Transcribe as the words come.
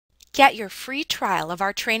Get your free trial of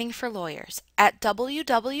our training for lawyers at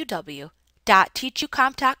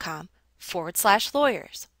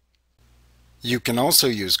www.teachucomp.com/lawyers. You can also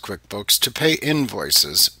use QuickBooks to pay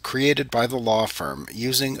invoices created by the law firm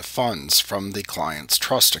using funds from the client's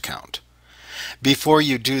trust account. Before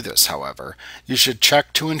you do this, however, you should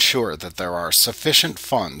check to ensure that there are sufficient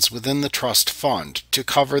funds within the trust fund to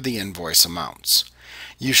cover the invoice amounts.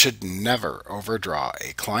 You should never overdraw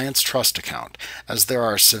a client's trust account, as there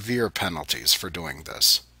are severe penalties for doing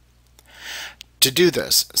this. To do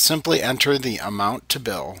this, simply enter the amount to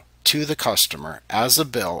bill to the customer as a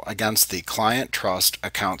bill against the client trust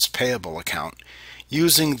accounts payable account,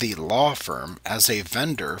 using the law firm as a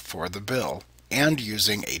vendor for the bill, and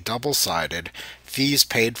using a double-sided fees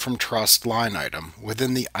paid from trust line item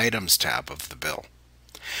within the items tab of the bill.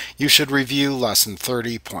 You should review Lesson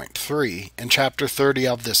 30.3 in Chapter 30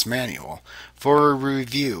 of this manual for a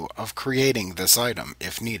review of creating this item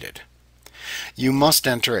if needed. You must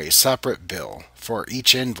enter a separate bill for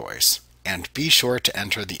each invoice, and be sure to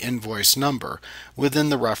enter the invoice number within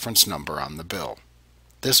the reference number on the bill.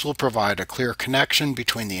 This will provide a clear connection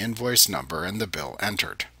between the invoice number and the bill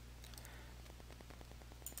entered.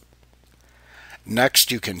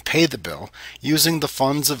 Next, you can pay the bill using the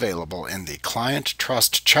funds available in the Client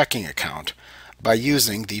Trust checking account by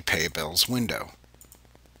using the Pay Bills window.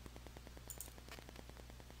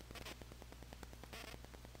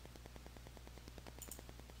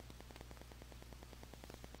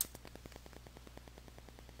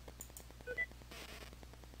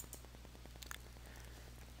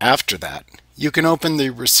 After that, you can open the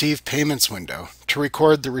Receive Payments window to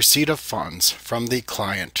record the receipt of funds from the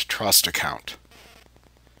Client Trust account.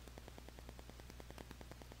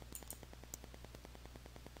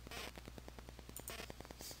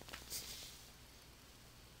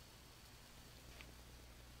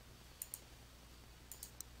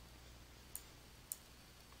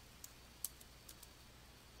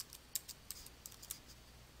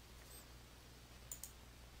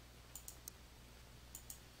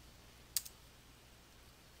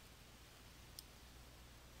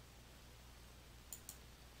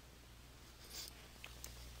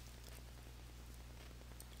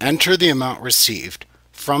 Enter the amount received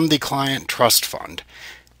from the Client Trust Fund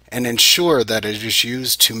and ensure that it is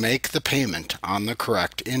used to make the payment on the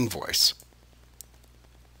correct invoice.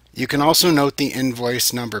 You can also note the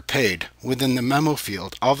invoice number paid within the memo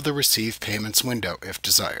field of the Receive Payments window if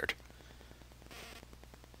desired.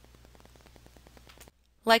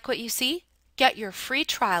 Like what you see? Get your free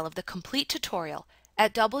trial of the complete tutorial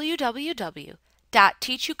at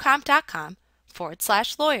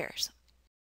www.teachucomp.com/lawyers.